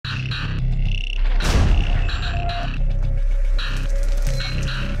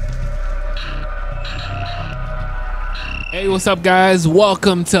Hey, what's up, guys?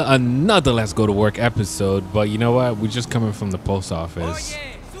 Welcome to another Let's Go to Work episode. But you know what? We're just coming from the post office.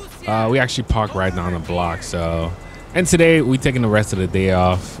 We actually parked right down the block. And today we're taking the rest of the day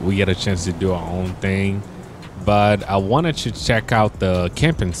off. We get a chance to do our own thing. But I wanted to check out the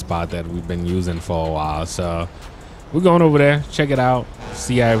camping spot that we've been using for a while. So we're going over there, check it out,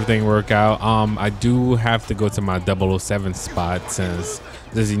 see how everything work out. I do have to go to my 007 spot since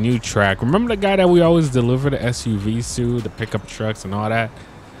there's a new track. Remember the guy that we always deliver the SUVs to, the pickup trucks and all that?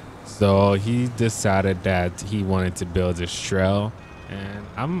 So he decided that he wanted to build this trail, and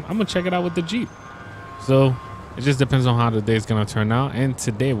I'm gonna check it out with the Jeep. So it just depends on how the day's gonna turn out. And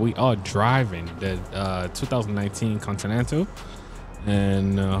today we are driving the 2019 Continental,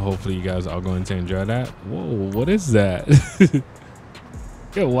 and hopefully you guys are going to enjoy that. Whoa, what is that?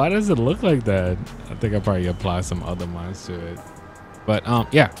 Yo, why does it look like that? I think I probably apply some other mods to it. But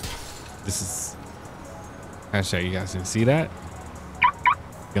yeah, this is hashtag. You guys can see that.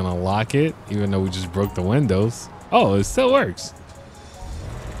 Gonna lock it, even though we just broke the windows. Oh, it still works.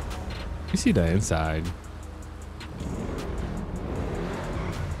 You see the inside.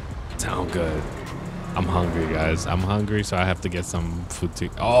 Sound good. I'm hungry, guys. I'm hungry, so I have to get some food to.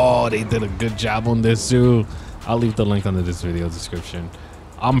 Oh, they did a good job on this too. I'll leave the link under this video description.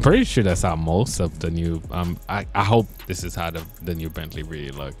 I'm pretty sure that's how most of the new I hope this is how the new Bentley really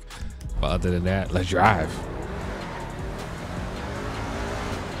look. But other than that, let's drive.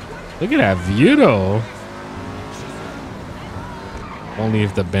 Look at that view though. Only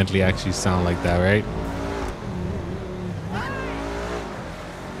if the Bentley actually sound like that, right?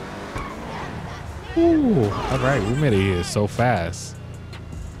 Ooh, all right, we made it here so fast.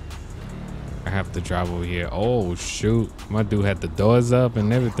 I have to drive over here. Oh shoot, my dude had the doors up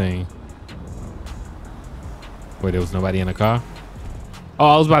and everything. Wait, there was nobody in the car? Oh,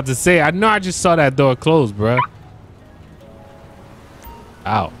 I was about to say, I know I just saw that door closed, bruh.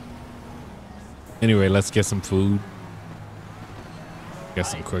 Ow. Anyway, let's get some food. Get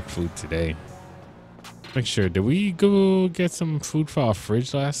some quick food today. Make sure, did we go get some food for our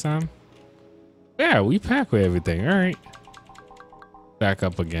fridge last time? Yeah, we packed with everything. All right. Back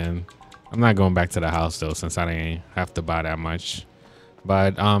up again. I'm not going back to the house though, since I didn't have to buy that much.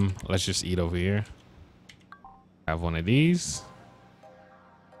 But let's just eat over here. Have one of these.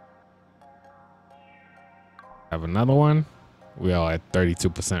 Have another one. We are at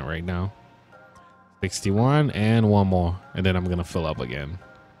 32% right now. 61 and one more, and then I'm gonna fill up again.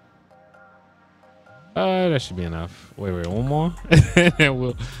 That should be enough. Wait, one more. And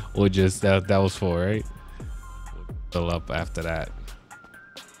we'll just that was 4, right? We'll fill up after that.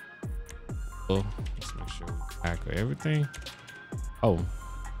 So let's make sure we pack with everything. Oh.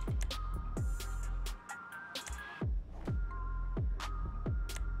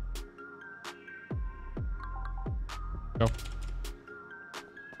 Go.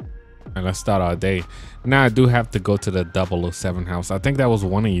 And let's start our day. Now I do have to go to the 007 house. I think that was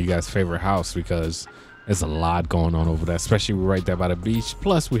one of you guys' favorite house because there's a lot going on over there, especially right there by the beach.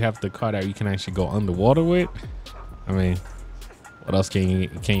 Plus we have the car that you can actually go underwater with. I mean, what else can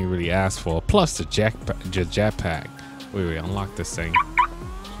you really ask for? Plus the jetpack. Wait, unlock this thing.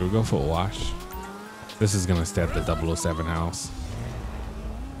 Should we go for a wash? This is gonna stay at the 007 house.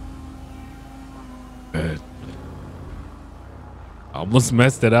 Good. I almost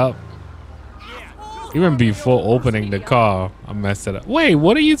messed it up. Even before opening the car, I messed it up. Wait,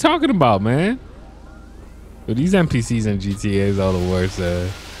 what are you talking about, man? Dude, these NPCs and GTAs are the worst. Let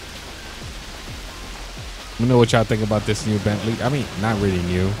me know what y'all think about this new Bentley. I mean, not really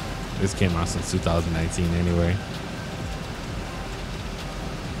new. This came out since 2019 anyway.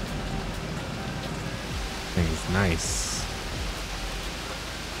 Thing's nice.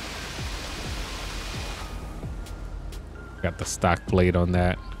 Got the stock plate on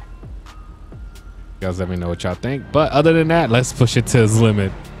that. You guys let me know what y'all think. But other than that, let's push it to its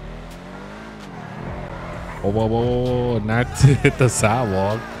limit. Whoa, whoa, whoa, not to hit the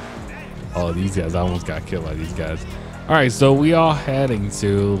sidewalk. Oh, these guys, I almost got killed by these guys. All right, so we are heading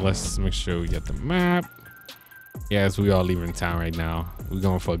to, let's make sure we get the map. Yes, we are leaving town right now. We're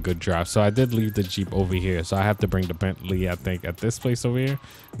going for a good drive. So I did leave the Jeep over here. So I have to bring the Bentley, I think, at this place over here.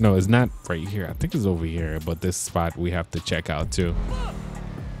 No, it's not right here. I think it's over here. But this spot we have to check out too.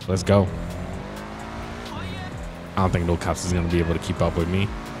 Let's go. I don't think no cops is going to be able to keep up with me.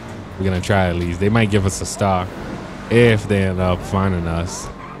 We're going to try at least. They might give us a star if they end up finding us.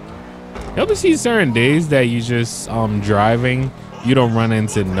 You ever see certain days that you just driving, you don't run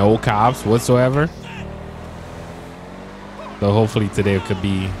into no cops whatsoever? So hopefully today could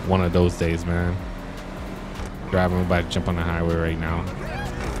be one of those days, man. Driving, we're about to jump on the highway right now.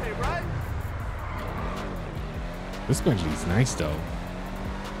 This Bentley's nice though.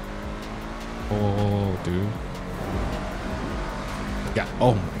 Oh, dude. Yeah.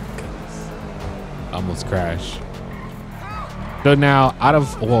 Oh my goodness. Almost crashed. So now, out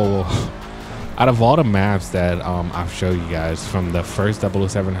of all the maps that I've showed you guys, from the first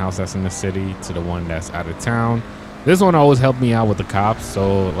 007 house that's in the city to the one that's out of town, this one always helped me out with the cops.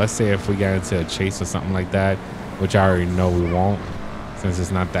 So let's say if we get into a chase or something like that, which I already know we won't, since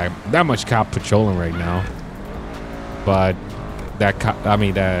it's not that much cop patrolling right now. But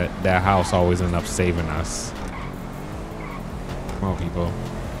that house always ends up saving us. Come on, people.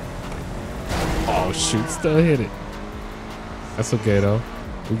 Oh shoot, still hit it. That's okay though.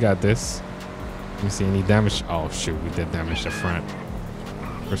 We got this. Let me see any damage. Oh shoot, we did damage the front.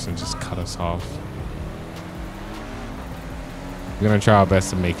 Person just cut us off. We're gonna try our best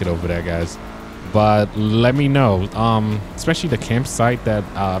to make it over there, guys. But let me know, especially the campsite that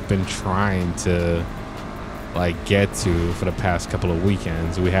I've been trying to like get to for the past couple of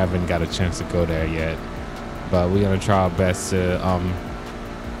weekends. We haven't got a chance to go there yet, but we're gonna try our best to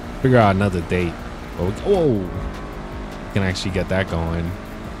figure out another date. We can actually get that going.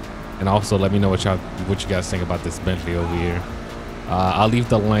 And also let me know what you guys think about this Bentley over here. I'll leave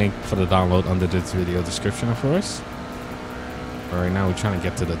the link for the download under this video description, of course. But right now we're trying to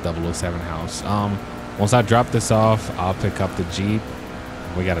get to the 007 house. Once I drop this off, I'll pick up the Jeep.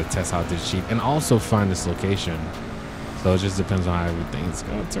 We got to test out this Jeep and also find this location. So it just depends on how everything's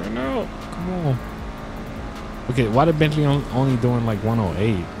gonna turn out. Come on. Okay, why did Bentley only doing like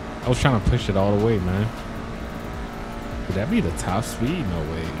 108? I was trying to push it all the way, man. Would that be the top speed? No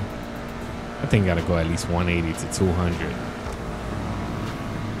way. I think gotta go at least 180 to 200.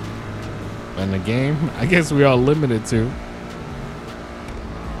 In the game, I guess we are limited to.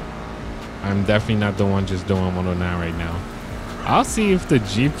 I'm definitely not the one just doing 109 right now. I'll see if the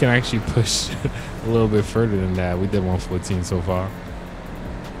Jeep can actually push a little bit further than that. We did 114 so far.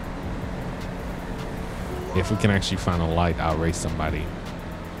 If we can actually find a light, I'll race somebody.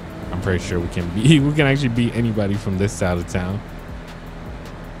 I'm pretty sure we can actually beat anybody from this side of town.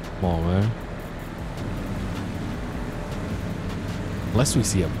 Come on, man. Unless we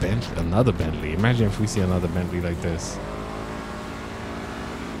see another Bentley. Imagine if we see another Bentley like this.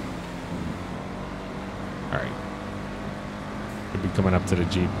 All right. Could be coming up to the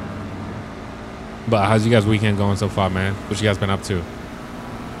Jeep. But how's you guys' weekend going so far, man? What you guys been up to?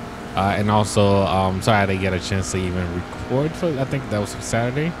 And also, sorry I didn't get a chance to even record for, I think that was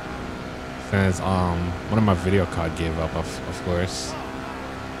Saturday. Since one of my video card gave up, of course.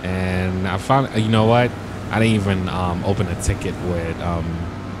 And I found, you know what? I didn't even open a ticket with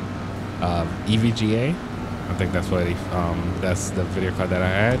EVGA. I think that's what that's the video card that I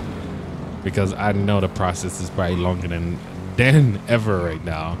had, because I know the process is probably longer than ever right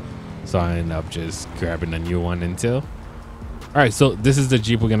now. So I end up just grabbing a new one until. All right, so this is the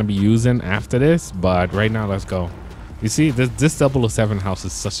Jeep we're gonna be using after this, but right now let's go. You see, this 007 house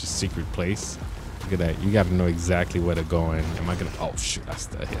is such a secret place. Look at that. You got to know exactly where to go in. Am I gonna? Oh shoot, I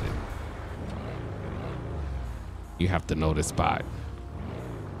still hit it. You have to know the spot.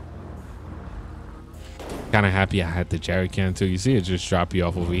 Kind of happy I had the jerry can too. You see it just drop you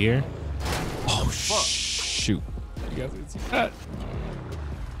off over here. Oh shoot! You guys can see that?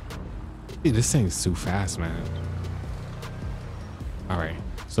 Dude, this thing's too fast, man. All right.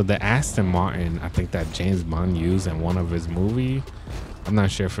 So the Aston Martin, I think that James Bond used in one of his movies. I'm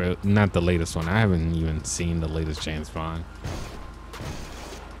not sure if not the latest one. I haven't even seen the latest James Bond.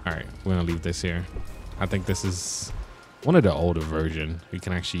 All right, we're gonna leave this here. I think this is one of the older version. We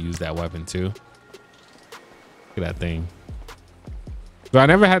can actually use that weapon too. Look at that thing. So I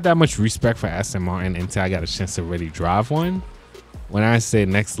never had that much respect for Aston Martin until I got a chance to really drive one. When I say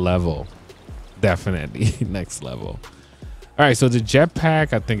next level, definitely next level. All right, so the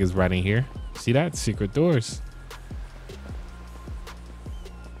jetpack I think is right in here. See that? Secret doors.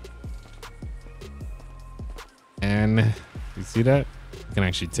 And you see that? You can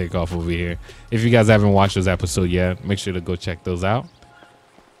actually take off over here. If you guys haven't watched those episodes yet, make sure to go check those out.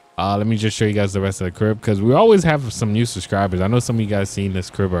 Let me just show you guys the rest of the crib, because we always have some new subscribers. I know some of you guys seen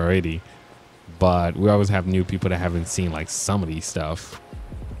this crib already, but we always have new people that haven't seen like some of these stuff.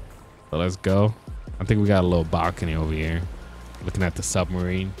 So let's go. I think we got a little balcony over here. Looking at the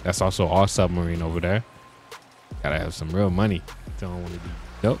submarine. That's also our submarine over there. Gotta have some real money. Don't want to be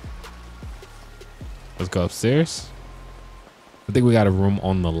dope. Let's go upstairs. I think we got a room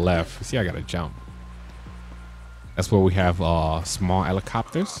on the left. See, I gotta jump. That's where we have small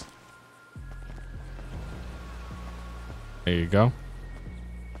helicopters. There you go.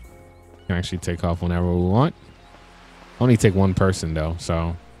 You can actually take off whenever we want. Only take one person though,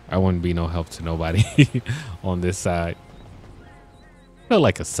 so I wouldn't be no help to nobody on this side. Feel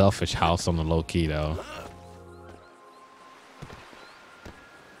like a selfish house on the low key though.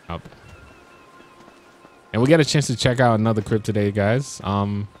 Up. And we got a chance to check out another crib today, guys.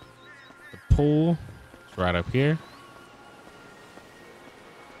 The pool is right up here.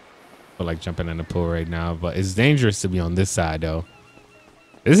 I feel like jumping in the pool right now, but it's dangerous to be on this side though.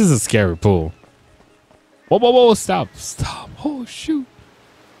 This is a scary pool. Whoa, whoa, whoa, stop, stop. Oh, shoot.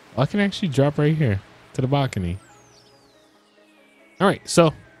 I can actually drop right here to the balcony. All right,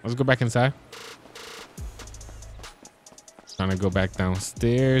 so let's go back inside. Trying to go back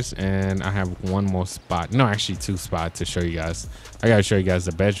downstairs, and I have one more spot. No, actually two spots to show you guys. I gotta show you guys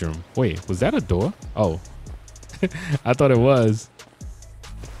the bedroom. Wait, was that a door? Oh, I thought it was.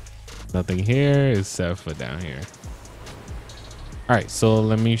 Nothing here except for down here. All right, so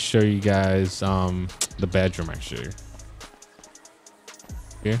let me show you guys the bedroom actually.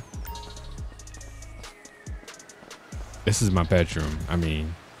 Here. This is my bedroom. I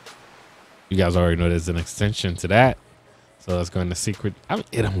mean, you guys already know there's an extension to that. So let's go in the secret. I mean,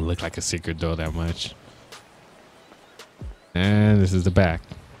 it don't look like a secret door that much. And this is the back.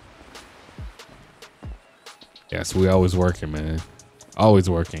 Yes, we always working, man. Always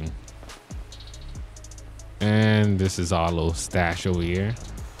working. And this is our little stash over here.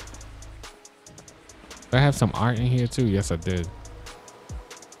 Did I have some art in here too? Yes, I did.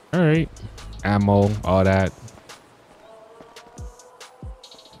 All right. Ammo, all that.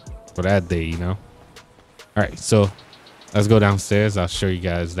 For that day, you know. All right, so let's go downstairs. I'll show you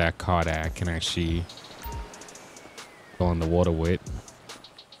guys that car that I can actually go in the water with.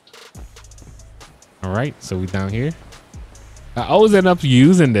 All right, so we down here. I always end up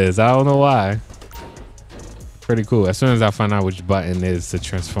using this. I don't know why. Pretty cool. As soon as I find out which button is to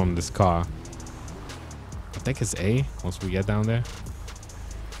transform this car. I think it's A once we get down there.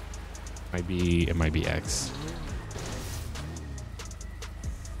 It might be X.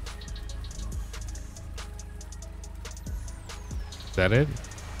 Is that it?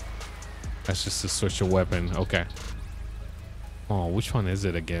 That's just to switch a weapon. Okay. Oh, which one is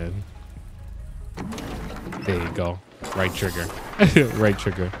it again? There you go. Right trigger. Right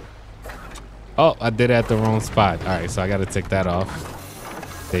trigger. Oh, I did it at the wrong spot. All right, so I got to take that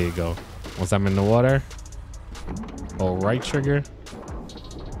off. There you go. Once I'm in the water, oh, right trigger.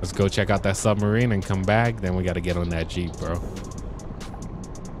 Let's go check out that submarine and come back. Then we got to get on that Jeep, bro.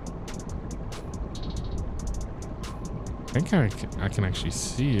 I think I can actually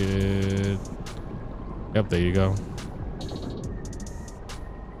see it. Yep, there you go.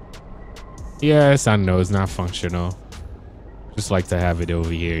 Yes, I know it's not functional. Just like to have it over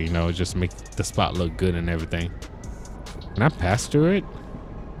here, you know, just make the spot look good and everything. Can I pass through it?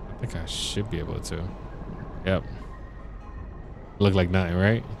 I think I should be able to. Yep. Look like nothing,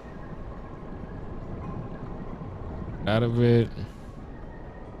 right? Out of it.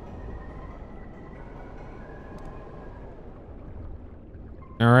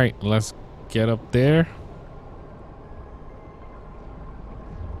 All right, let's get up there.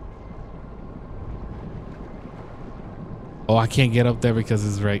 Oh, I can't get up there because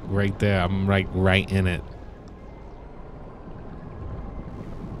it's right there. I'm right in it.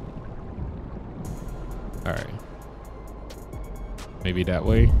 All right. Maybe that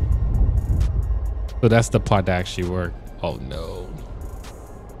way. So that's the part that actually worked. Oh no.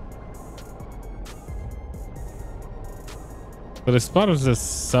 But the spot was a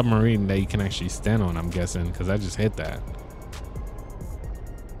submarine that you can actually stand on, I'm guessing, because I just hit that.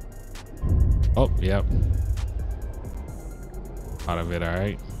 Oh, yep. Out of it, all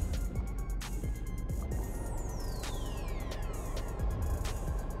right.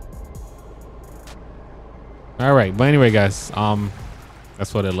 All right, but anyway, guys,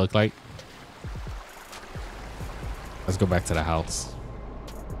 that's what it looked like. Let's go back to the house.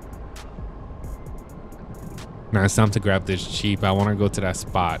 Now it's time to grab this Jeep. I want to go to that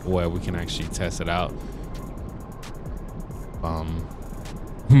spot where we can actually test it out.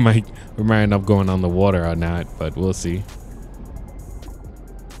 We might end up going on the water or not, but we'll see.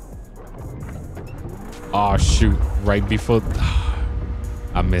 Oh shoot! Right before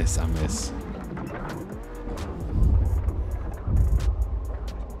I miss.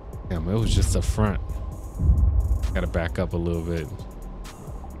 Damn, it was just the front. Gotta back up a little bit.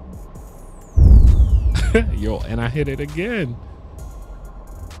 Yo, and I hit it again.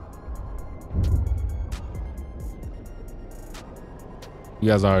 You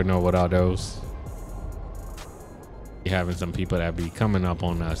guys already know what are those. You having some people that be coming up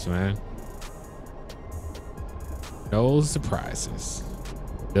on us, man. No surprises.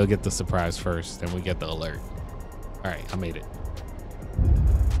 They'll get the surprise first, then we get the alert. All right, I made it.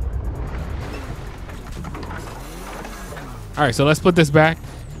 All right, so let's put this back.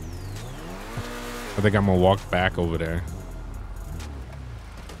 I think I'm gonna walk back over there.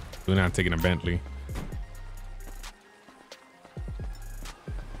 We're not taking a Bentley.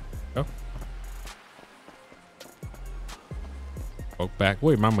 Oh. Walk back.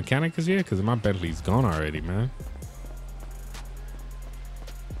 Wait, my mechanic is here? Because my Bentley's gone already, man.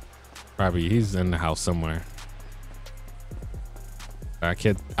 Probably he's in the house somewhere. I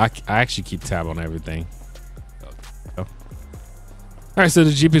actually keep tab on everything. Oh. All right, so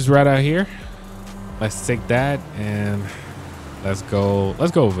the Jeep is right out here. Let's take that and let's go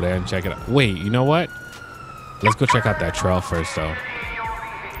over there and check it out. Wait, you know what? Let's go check out that trail first though.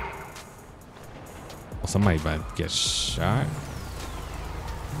 Oh, somebody about to get shot.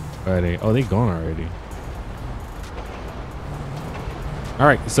 Where are they? Oh, they gone already. All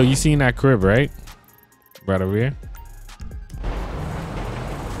right, so you seen that crib, right? Right over here.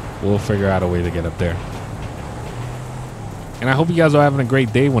 We'll figure out a way to get up there. And I hope you guys are having a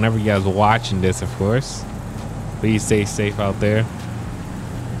great day whenever you guys are watching this, of course. Please stay safe out there.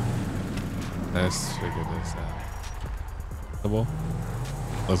 Let's figure this out.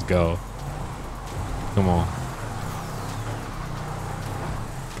 Let's go. Come on.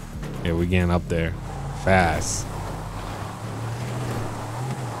 Yeah, we're getting up there fast.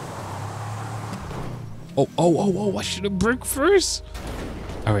 Oh, I should have braked first.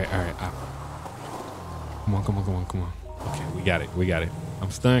 All right. Come on. Okay, we got it.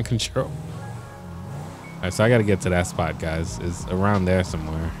 I'm still in control. All right, so I got to get to that spot, guys. It's around there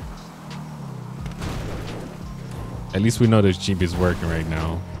somewhere. At least we know this Jeep is working right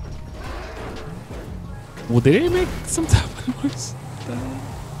now. Well, did they make some type of noise?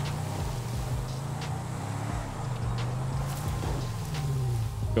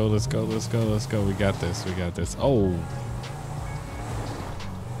 Let's go. We got this. Oh.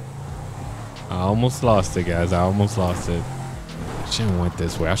 I almost lost it, guys. I almost lost it. I shouldn't went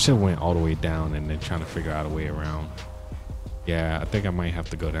this way. I should have went all the way down and then trying to figure out a way around. Yeah, I think I might have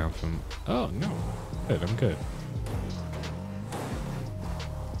to go down from... Oh, no. Good, I'm good.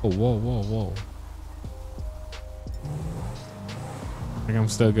 Oh, whoa. I think I'm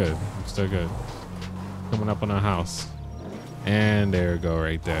still good. Coming up on our house. And there we go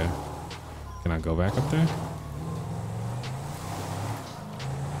right there. Can I go back up there?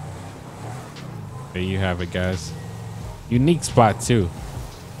 There you have it, guys. Unique spot too.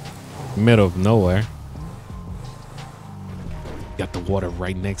 Middle of nowhere. Got the water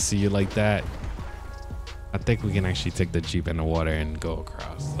right next to you like that. I think we can actually take the Jeep in the water and go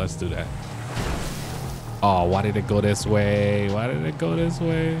across. Let's do that. Oh, why did it go this way?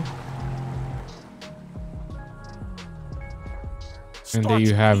 And there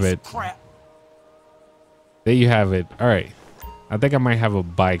you have it. All right. I think I might have a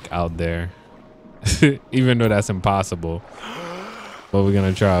bike out there. Even though that's impossible. But we're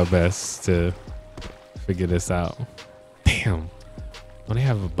going to try our best to figure this out. Damn. Don't they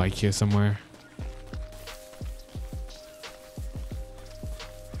have a bike here somewhere?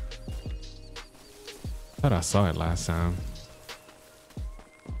 I thought I saw it last time.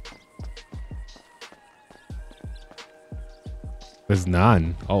 There's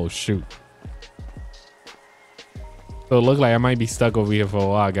none. Oh, shoot. So it looks like I might be stuck over here for a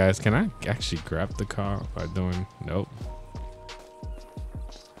while, guys. Can I actually grab the car by doing... Nope.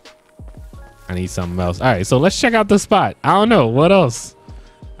 I need something else. All right, so let's check out the spot. I don't know. What else?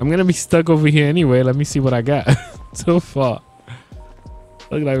 I'm going to be stuck over here anyway. Let me see what I got so far.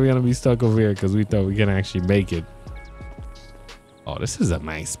 Look like we're going to be stuck over here because we thought we can actually make it. Oh, this is a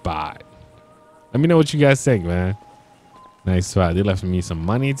nice spot. Let me know what you guys think, man. Nice spot. They left me some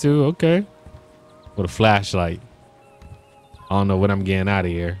money too. Okay. With a flashlight. I don't know what I'm getting out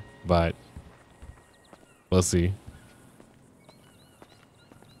of here, but we'll see.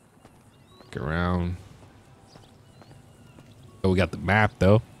 Look around. Oh, we got the map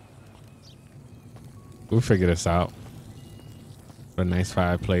though. We'll figure this out. A nice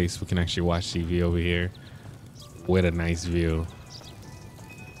fireplace. We can actually watch TV over here with a nice view.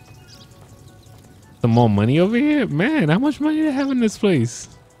 Some more money over here? Man, how much money do they have in this place?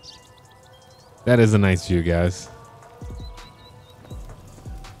 That is a nice view, guys.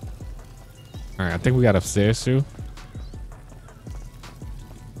 All right, I think we got upstairs too.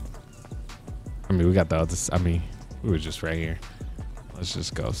 I mean, we got the other. I mean, we were just right here. Let's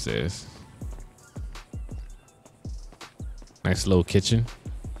just go upstairs. Nice little kitchen.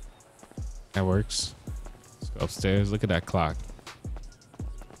 That works. Let's go upstairs. Look at that clock.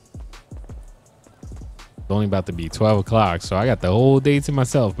 It's only about to be 12 o'clock, so I got the whole day to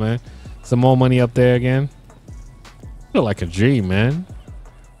myself, man. Some more money up there again. Feel like a dream, man.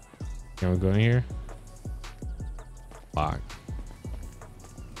 Can we go in here? Lock.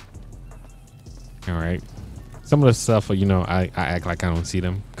 All right. Some of the stuff, you know, I act like I don't see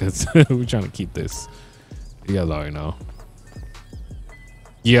them because we're trying to keep this. You guys already know.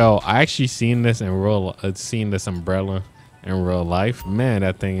 Yo, I actually seen this umbrella in real life. Man,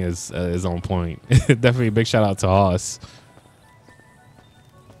 that thing is on point. Definitely a big shout out to Haas.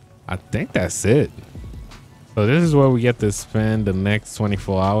 I think that's it. So this is where we get to spend the next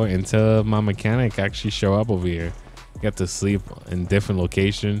 24 hours until my mechanic actually show up over here. Get to sleep in different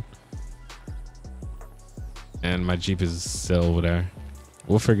location. And my Jeep is still over there.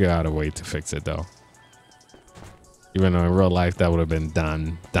 We'll figure out a way to fix it though. Even though in real life that would have been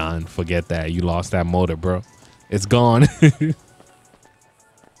done. Forget that. You lost that motor, bro. It's gone.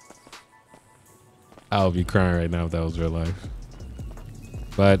 I would be crying right now if that was real life.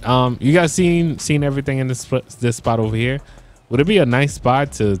 But you guys seen everything in this spot over here? Would it be a nice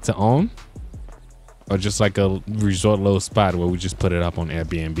spot to own? Or just like a resort low spot where we just put it up on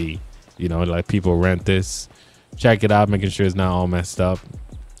Airbnb? You know, like people rent this, check it out, making sure it's not all messed up.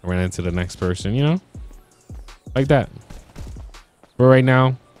 Rent it to the next person, you know? Like that. But right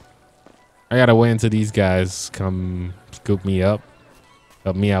now, I gotta wait until these guys come scoop me up,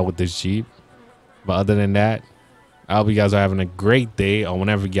 help me out with this Jeep. But other than that, I hope you guys are having a great day or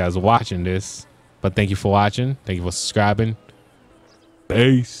whenever you guys are watching this. But thank you for watching. Thank you for subscribing.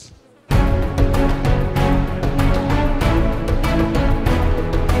 Peace.